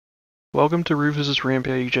Welcome to Rufus's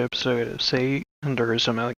Rampage episode 8, and there are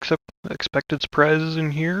some expected surprises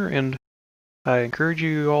in here, and I encourage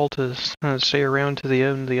you all to stay around to the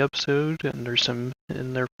end of the episode, and there's some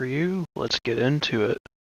in there for you. Let's get into it.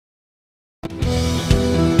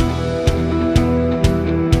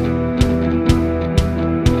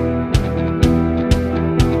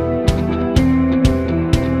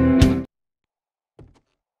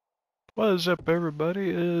 What is up,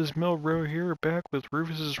 everybody? It is Melro here, back with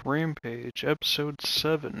Rufus's Rampage, episode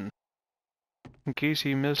 7. In case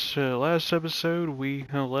you missed last episode, we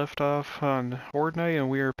left off on Horde Night, and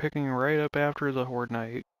we are picking right up after the Horde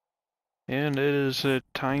Night. And it is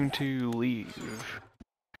time to leave.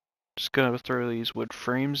 Just gonna throw these wood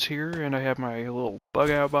frames here, and I have my little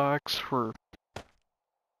bug out box for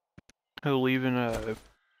leaving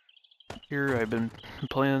here. I've been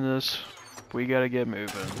planning this. We gotta get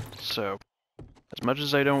moving. So, as much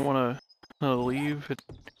as I don't want to leave, it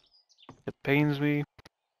pains me.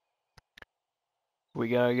 We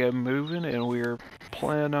gotta get moving, and I'm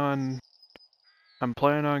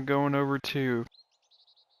planning on going over to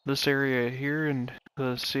this area here and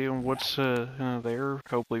seeing what's there.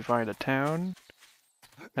 Hopefully find a town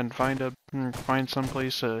and find some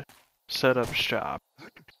place to set up shop.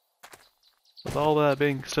 With all that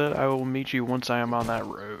being said, I will meet you once I am on that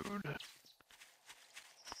road.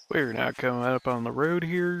 We're now coming up on the road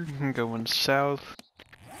here, going south,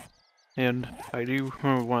 and I do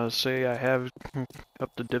want to say I have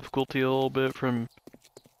upped the difficulty a little bit from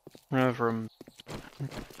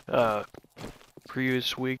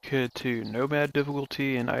previous week to Nomad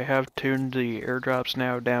difficulty, and I have tuned the airdrops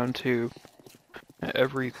now down to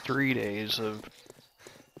every 3 days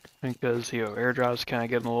because airdrops kind of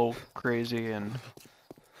getting a little crazy. And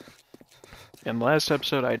in last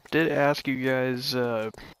episode I did ask you guys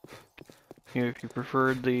if you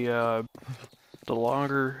preferred the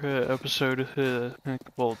longer episode,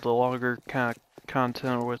 well, the longer kind of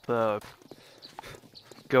content with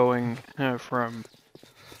going from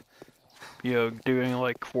doing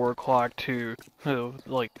like 4 o'clock to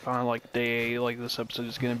like on like day 8, like this episode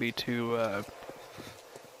is gonna be to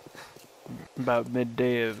about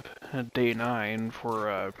midday of day 9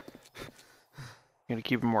 for to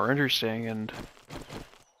keep it more interesting.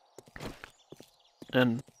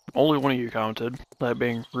 And only one of you commented, that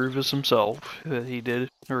being Rufus himself. He did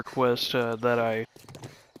request that I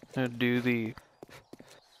do the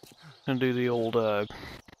old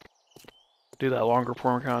do that longer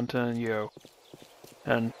form content,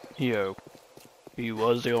 and he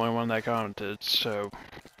was the only one that commented. So,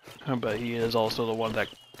 but he is also the one that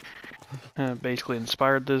basically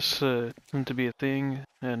inspired this to be a thing,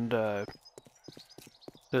 and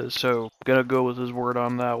so gonna go with his word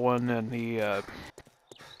on that one. And he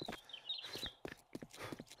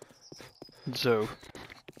so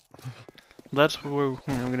that's what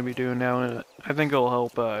I'm gonna be doing now, and I think it'll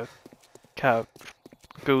help kind of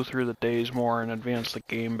go through the days more and advance the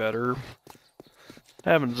game better.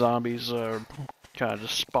 Having zombies kind of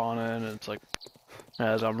just spawn in, and it's like,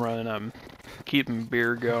 as I'm running, I'm keeping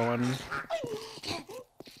beer going.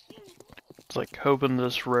 It's like hoping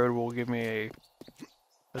this road will give me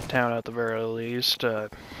a town at the very least.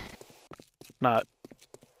 Not.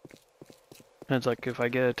 It's like if I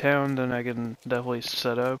get a town, then I can definitely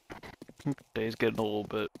set up. Day's getting a little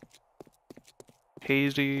bit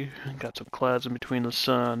hazy. Got some clouds in between the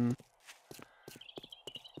sun.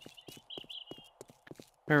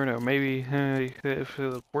 I don't know, maybe if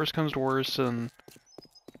the worst comes to worst, then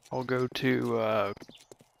I'll go to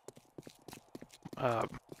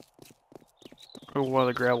one of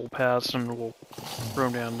the gravel paths and we'll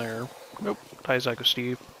roam down there. Nope, Tyzyko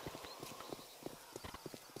Steve.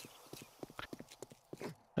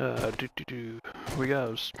 We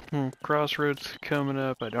got crossroads coming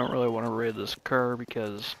up. I don't really want to raid this car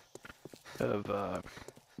because of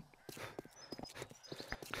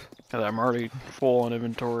I'm already full on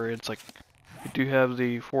inventory. It's like I do have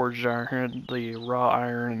the forged iron, the raw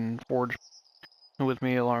iron and forged with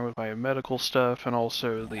me, along with my medical stuff, and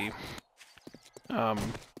also the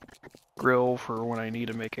grill for when I need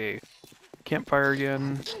to make a campfire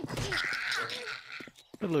again.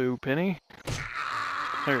 Hello, Penny.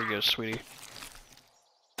 There you go, sweetie.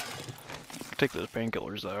 Take those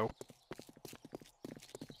painkillers, though.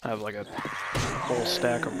 I have like a whole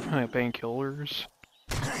stack of painkillers.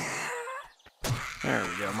 There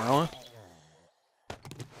we go, Marla.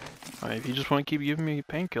 If you just want to keep giving me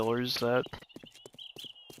painkillers,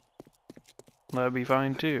 that'd be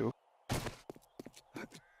fine too.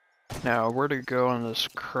 Now, where to go on this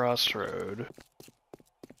crossroad?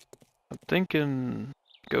 I'm thinking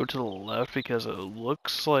go to the left because it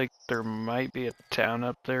looks like there might be a town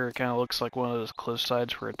up there. It kind of looks like one of those cliff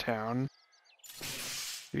sides for a town.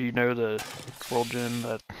 If you know the world gen,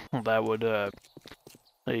 that would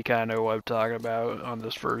you kind of know what I'm talking about on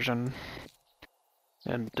this version.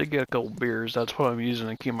 And to get a couple beers, that's what I'm using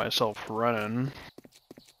to keep myself running.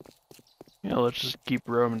 You know, let's just keep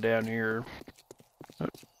roaming down here.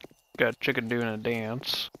 Got a chicken doing a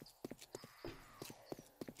dance.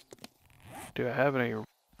 Do I have any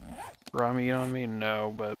raw meat on me?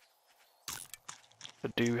 No, but I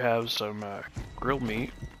do have some grilled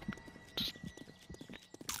meat. Just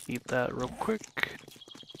eat that real quick.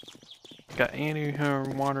 Got Annie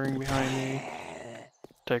wandering behind me.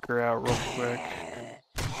 Take her out real quick.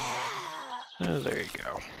 There you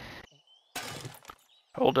go.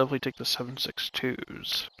 I will definitely take the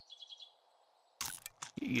 7.62s.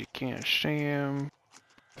 Eat a can of sham.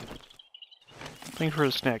 Thanks for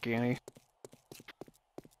the snack, Annie.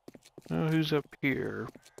 Oh, who's up here?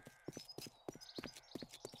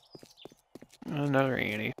 Another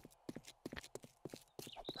Annie.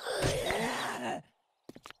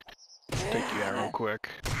 Take you out real quick.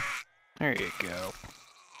 There you go.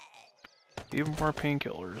 Even more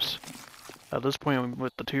painkillers. At this point,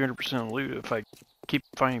 with the 200% loot, if I keep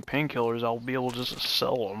finding painkillers, I'll be able just to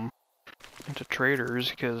sell them to traders,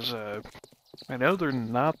 because I know they're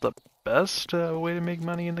not the best way to make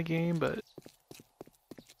money in the game, but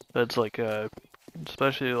that's like,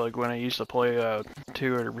 especially like when I used to play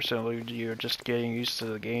 200% loot, you're just getting used to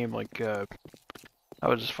the game, like, I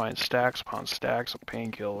would just find stacks upon stacks of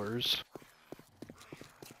painkillers.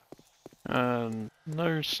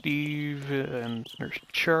 There's Steve, and there's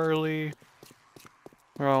Charlie.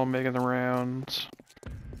 We're all making the rounds.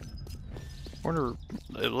 Wonder,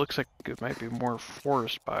 it looks like it might be more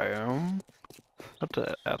forest biome. Up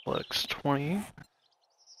to athletics 20.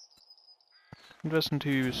 Invest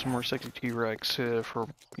into some more sexy T-Rex for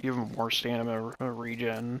even more stamina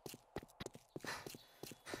regen.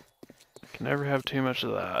 Can never have too much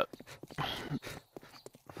of that.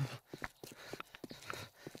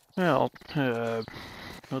 Well,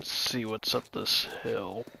 let's see what's up this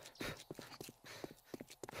hill.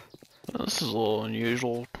 This is a little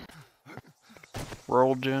unusual.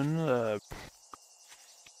 World gen,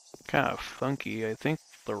 kind of funky. I think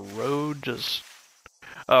the road just...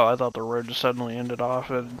 Oh, I thought the road just suddenly ended off,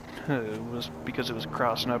 and it was because it was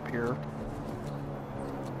crossing up here.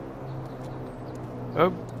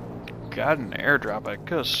 Oh, got an airdrop. I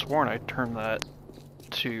could have sworn I turned that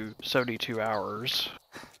to 72 hours.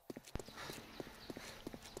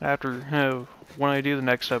 After, when I do the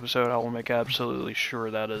next episode, I will make absolutely sure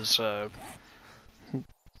that is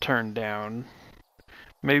turned down.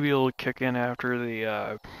 Maybe it'll kick in after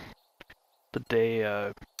the day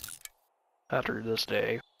after this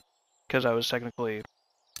day, because I was technically,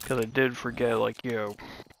 because I did forget, like, you know,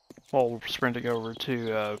 while sprinting over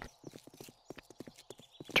to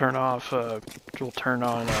turn off, will turn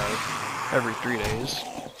on every 3 days.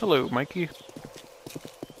 Hello, Mikey.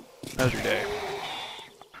 How's your day?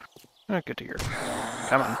 Oh, good to hear.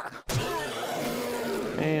 Come on.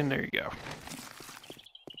 And there you go.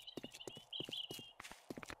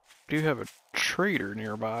 Do have a trader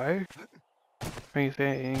nearby. If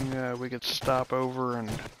anything, we could stop over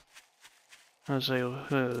and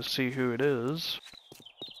see who it is.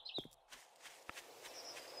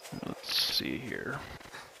 Let's see here.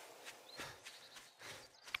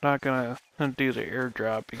 Not gonna do the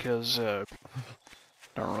airdrop because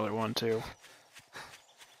don't really want to.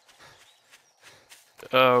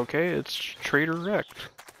 Okay, it's Trader Wrecked.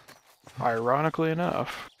 Ironically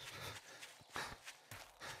enough.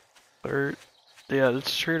 Yeah,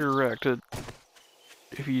 it's Trader Wrecked.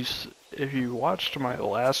 If you watched my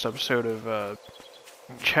last episode of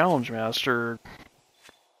Challenge Master,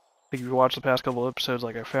 if you watched the past couple episodes,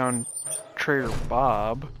 like I found Trader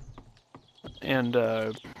Bob and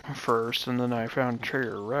first, and then I found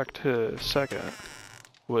Trader Wrecked second.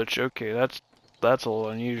 Which, okay, that's a little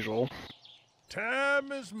unusual.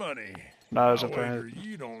 Time is money. Not as I if wager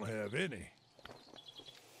you don't have any.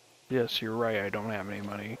 Yes, you're right. I don't have any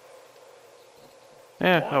money.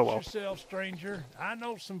 Watch oh well. yourself, stranger. I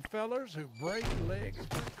know some fellers who break legs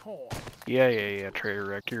for corn. Yeah, Trader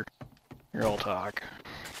Wrecked. You're all talk.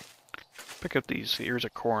 Pick up these ears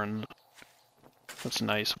of corn. What's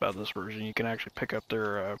nice about this version, you can actually pick up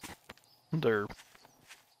their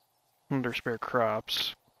spare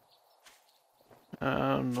crops.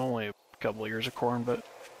 Only a couple ears of corn, but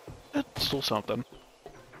it's still something.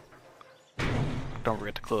 Don't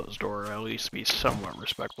forget to close the door, at least be somewhat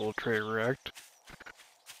respectful of Trader Wrecked.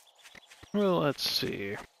 Well, let's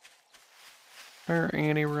see. There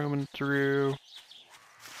Annie roaming through.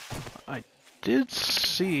 I did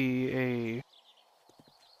see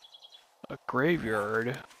a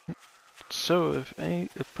graveyard, so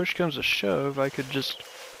if push comes to shove, I could just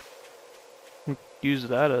use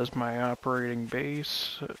that as my operating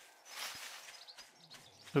base.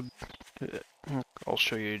 I'll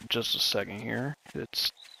show you in just a second here.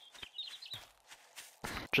 It's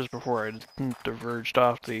just before I diverged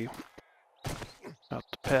off the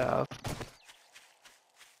path.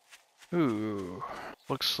 Ooh,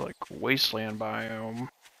 looks like wasteland biome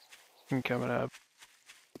coming up.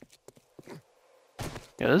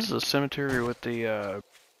 Yeah, this is a cemetery with the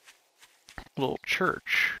little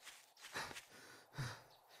church.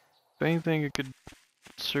 If anything, it could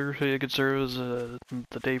serve as the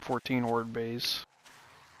Day 14 Horde base.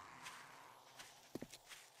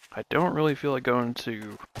 I don't really feel like going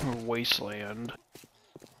to Wasteland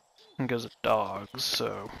because of dogs,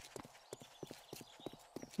 so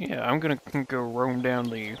yeah, I'm gonna go roam down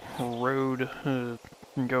the road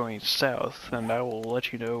going south, and I will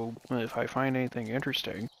let you know if I find anything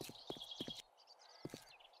interesting.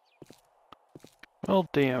 Well,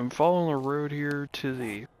 damn, following the road here to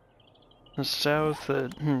the south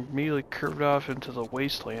that immediately curved off into the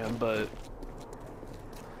wasteland, but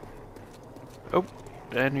oh,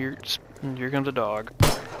 and here comes a dog.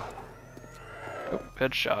 Oh,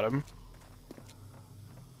 headshot him.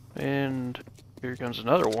 And here comes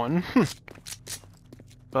another one.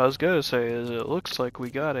 What I was gonna say is it looks like we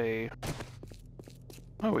got a...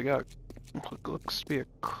 Oh, looks to be a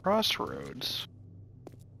crossroads.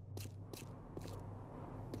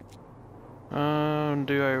 I'd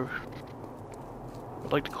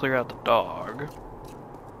like to clear out the dog.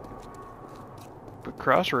 But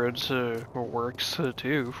crossroads works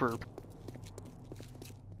too for...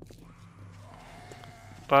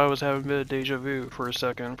 Thought I was having a bit of deja vu for a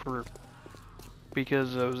second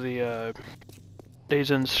because of the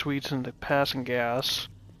Days and Sweets and the passing gas.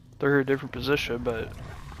 They're in a different position, but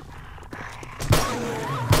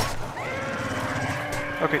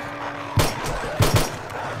okay.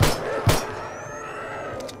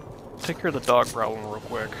 Take care of the dog problem real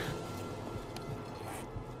quick.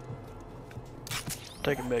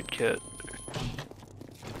 Take a med kit.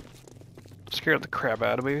 Scared the crap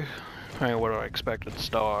out of me. I mean, what do I expect? It's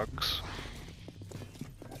dogs.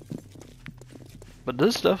 But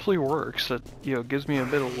this definitely works. It, you know, gives me a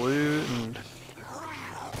bit of loot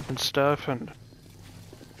and stuff, and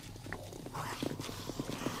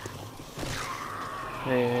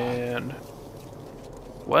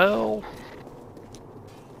well,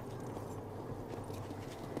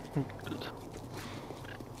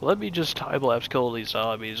 let me just time-lapse kill these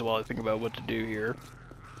zombies while I think about what to do here.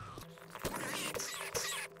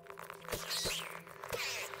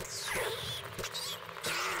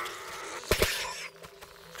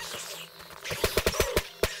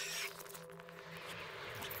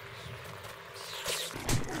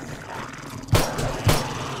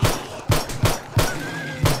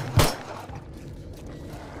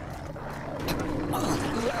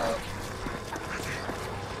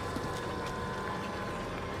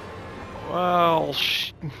 Well,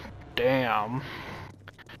 damn.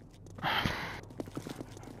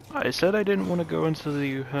 I said I didn't want to go into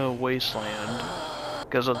the wasteland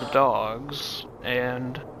because of the dogs,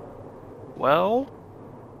 and, well,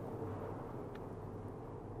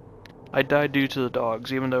 I died due to the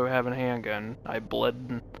dogs, even though I have a handgun. I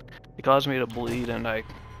bled, it caused me to bleed, and I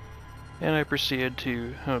proceeded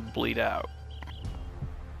to bleed out.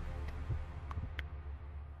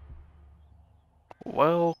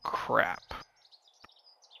 Well, crap.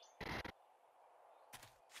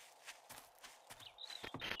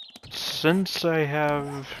 Since I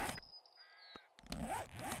have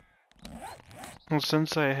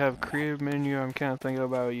creative menu, I'm kind of thinking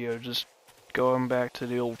about, you know, just going back to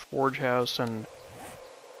the old forge house and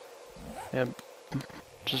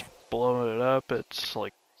just blowing it up. It's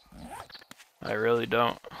like, I really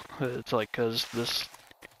don't. It's like, cause this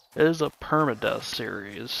is a Perma Death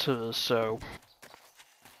series, so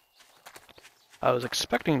I was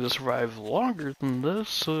expecting to survive longer than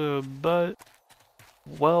this, but,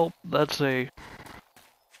 well, that's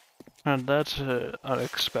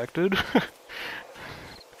unexpected.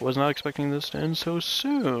 Was not expecting this to end so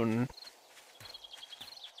soon.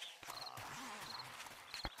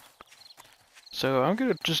 So I'm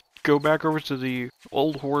gonna just go back over to the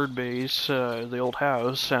old horde base, the old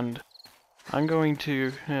house, and I'm going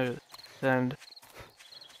to, and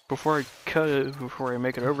before I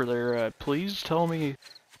make it over there, please tell me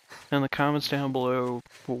in the comments down below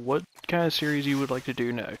what kind of series you would like to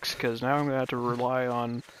do next, because now I'm going to have to rely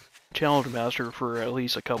on Challenge Master for at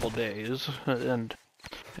least a couple days, and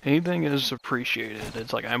anything is appreciated.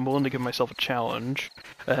 It's like I'm willing to give myself a challenge,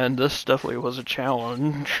 and this definitely was a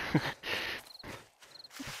challenge.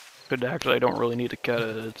 But actually, I don't really need to cut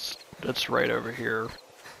it. It's right over here.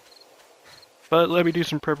 But let me do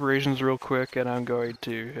some preparations real quick, and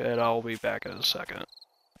I'll be back in a second.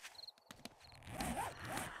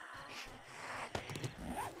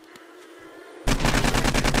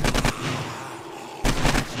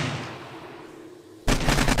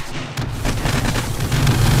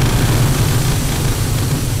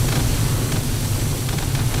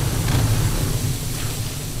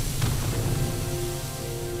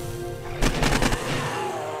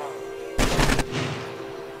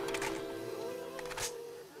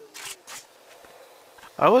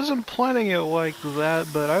 I wasn't planning it like that,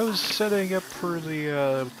 but I was setting up for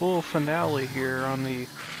the full finale here on the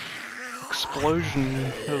explosion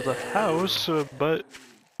of the house, but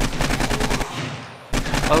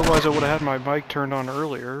otherwise I would have had my mic turned on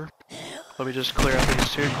earlier. Let me just clear out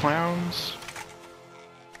these two clowns.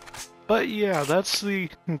 But yeah, that's to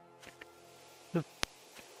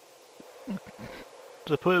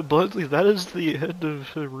put it bluntly, that is the end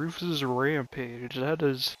of Rufus' Rampage. That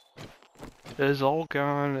is all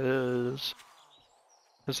gone.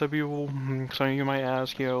 Some of you might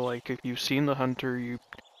ask, like if you've seen the Hunter, you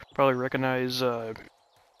probably recognize, that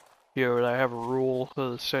I have a rule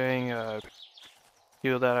saying, that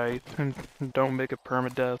I don't make a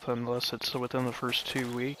perma death unless it's within the first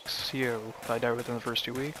 2 weeks. If I die within the first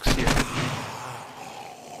 2 weeks.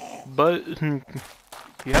 But you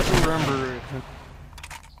have to remember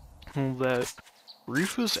that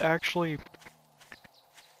Rufus actually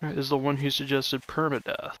is the one who suggested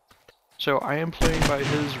permadeath. So I am playing by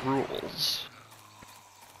his rules.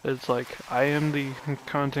 It's like, I am the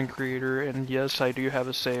content creator, and yes, I do have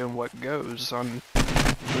a say in what goes on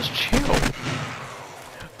this channel.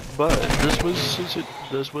 But this was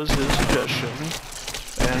his suggestion,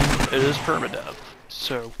 and it is permadeath.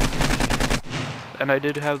 So, and I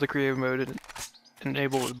did have the creative mode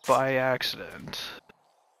enabled by accident.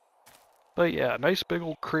 But yeah, nice big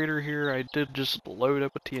old crater here. I did just load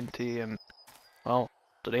up with TNT, and well,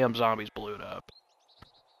 the damn zombies blew it up.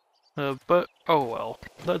 But oh well,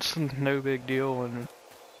 that's no big deal.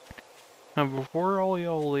 And before all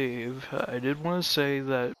y'all leave, I did want to say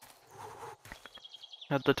that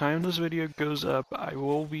at the time this video goes up, I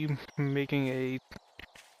will be making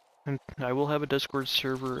I will have a Discord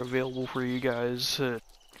server available for you guys,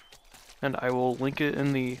 and I will link it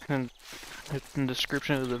in the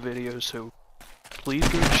description of the video, so please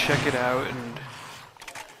go check it out, and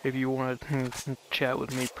if you want to chat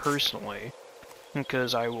with me personally,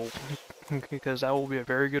 because that will be a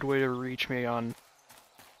very good way to reach me on,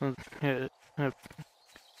 and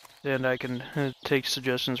I can take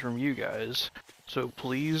suggestions from you guys. So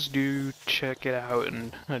please do check it out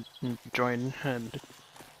and join, and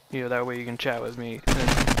that way you can chat with me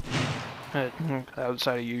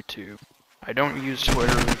outside of YouTube. I don't use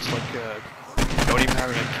Twitter. It's like I don't even have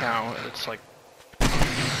an account. It's like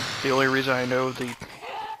the only reason I know the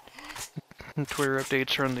Twitter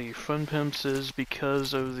updates from the Fun Pimps is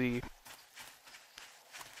because of the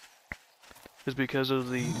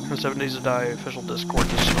 7 Days to Die official Discord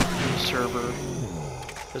server.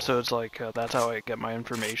 So it's like that's how I get my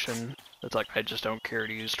information. It's like I just don't care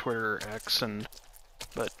to use Twitter or X,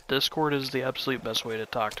 but Discord is the absolute best way to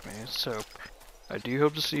talk to me. So I do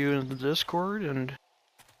hope to see you in the Discord, and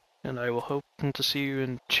I will hope to see you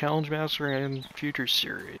in Challenge Master and future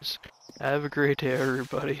series. Have a great day,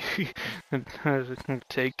 everybody.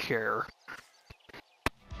 Take care.